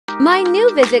My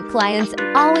new visit clients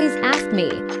always ask me,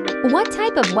 what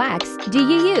type of wax do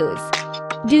you use?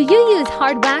 Do you use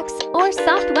hard wax or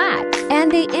soft wax?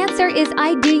 And the answer is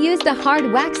I do use the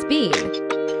hard wax beam.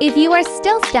 If you are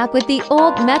still stuck with the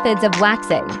old methods of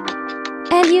waxing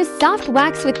and use soft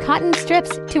wax with cotton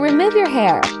strips to remove your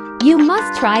hair, you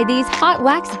must try these hot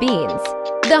wax beans.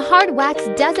 The hard wax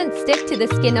doesn't stick to the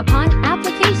skin upon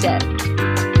application.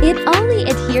 It only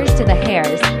adheres to the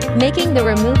hairs, making the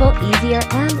removal easier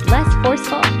and less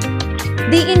forceful.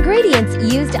 The ingredients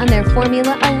used on their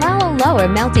formula allow a lower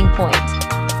melting point.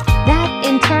 That,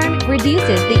 in turn,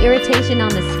 reduces the irritation on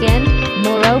the skin.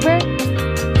 Moreover,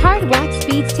 hard wax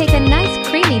beads take a nice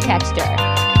creamy texture.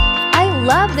 I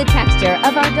love the texture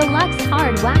of our deluxe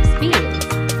hard wax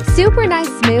beads. Super nice,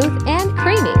 smooth, and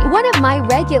creamy. One of my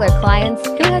regular clients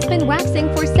who has been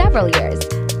waxing for several years.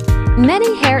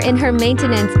 Many hair in her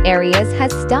maintenance areas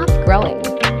has stopped growing,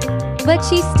 but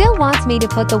she still wants me to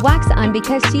put the wax on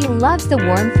because she loves the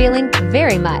warm feeling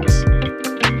very much.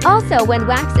 Also, when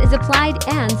wax is applied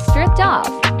and stripped off,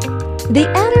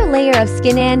 the outer layer of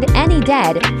skin and any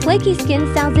dead, flaky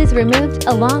skin cells is removed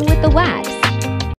along with the wax.